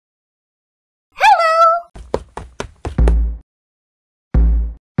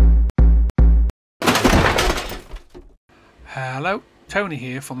Hello, Tony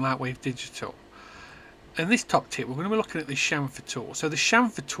here from Lightwave Digital. In this top tip we're going to be looking at the chamfer tool. So the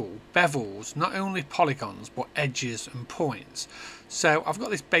chamfer tool bevels not only polygons but edges and points. So I've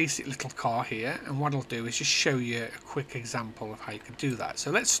got this basic little car here, and what I'll do is just show you a quick example of how you can do that. So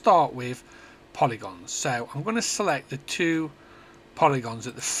let's start with polygons. So I'm going to select the two polygons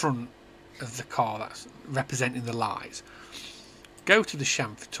at the front of the car that's representing the lights. Go to the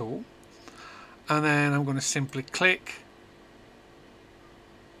chamfer tool, and then I'm going to simply click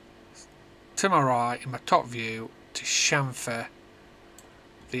to my right in my top view to chamfer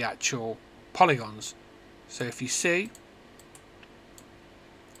the actual polygons. So if you see,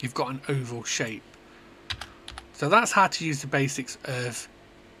 you've got an oval shape. So that's how to use the basics of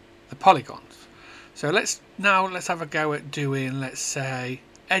the polygons. So let's have a go at doing, let's say,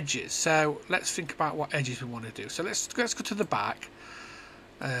 edges. So let's think about what edges we want to do. So let's go to the back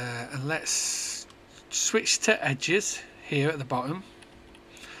and let's switch to edges here at the bottom.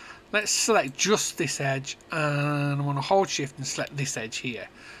 Let's select just this edge, and I want to hold shift and select this edge here.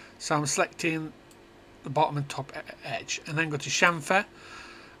 So I'm selecting the bottom and top edge, and then go to chamfer,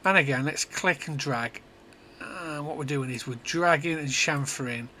 and again let's click and drag, and what we're doing is we're dragging and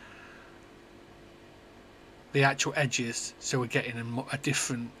chamfering the actual edges, so we're getting a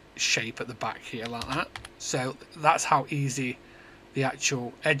different shape at the back here like that. So that's how easy the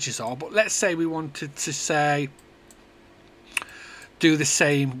actual edges are. But let's say we wanted to do the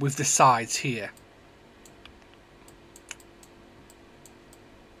same with the sides here.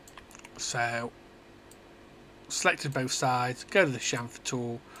 So selected both sides, go to the chamfer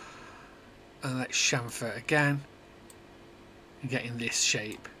tool, and let's chamfer again, and getting this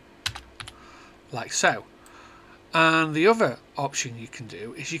shape like so. And the other option you can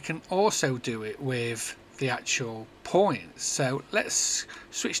do is you can also do it with the actual points. So let's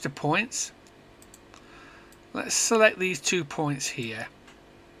switch to points. Let's select these 2 points here,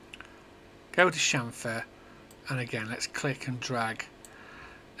 go to chamfer, and again let's click and drag,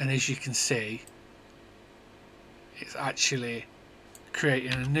 and as you can see it's actually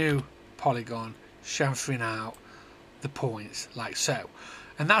creating a new polygon, chamfering out the points like so.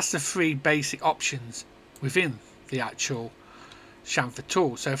 And that's the 3 basic options within the actual chamfer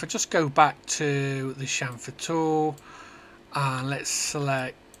tool. So if I just go back to the chamfer tool and let's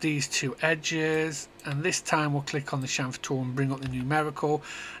select these 2 edges, and this time we'll click on the chamfer tool and bring up the numerical.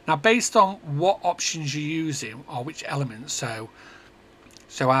 Now based on what options you're using or which elements, so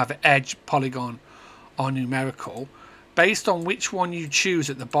either edge, polygon or numerical, based on which one you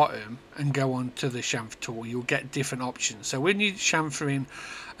choose at the bottom and go on to the chamfer tool, you'll get different options. So when you're chamfering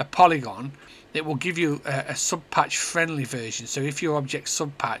a polygon, it will give you a subpatch friendly version. So if your object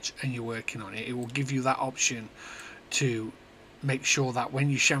subpatch and you're working on it, it will give you that option to make sure that when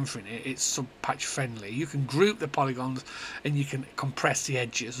you're chamfering it, it's subpatch friendly. You can group the polygons and you can compress the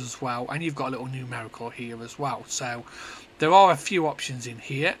edges as well, and you've got a little numerical here as well. So there are a few options in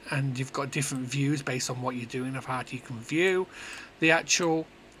here, and you've got different views based on what you're doing of how you can view the actual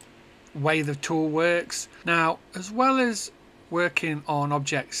way the tool works. Now, as well as working on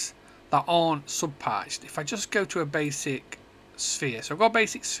objects that aren't subpatched, if I just go to a basic sphere, so I've got a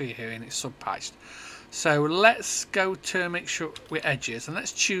basic sphere here and it's subpatched. So let's go to make sure we're edges, and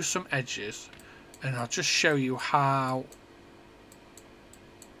let's choose some edges, and I'll just show you how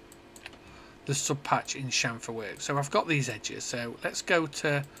the subpatch in chamfer works. So I've got these edges, so let's go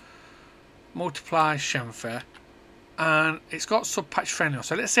to multiply chamfer, and it's got subpatch friendly.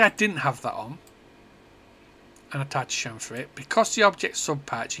 So let's say I didn't have that on and I tried to chamfer it. Because the object's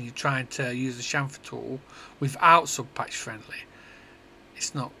subpatch and you're trying to use the chamfer tool without subpatch friendly,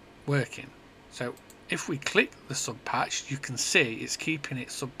 it's not working. So if we click the subpatch, you can see it's keeping it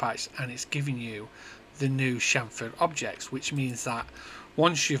subpatched and it's giving you the new chamfered objects, which means that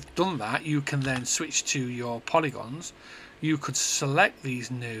once you've done that, you can then switch to your polygons. You could select these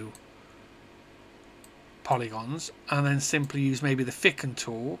new polygons and then simply use maybe the thicken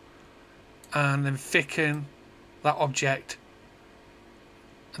tool and then thicken that object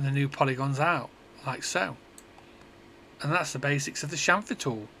and the new polygons out like so. And that's the basics of the chamfer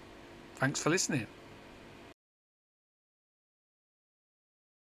tool. Thanks for listening.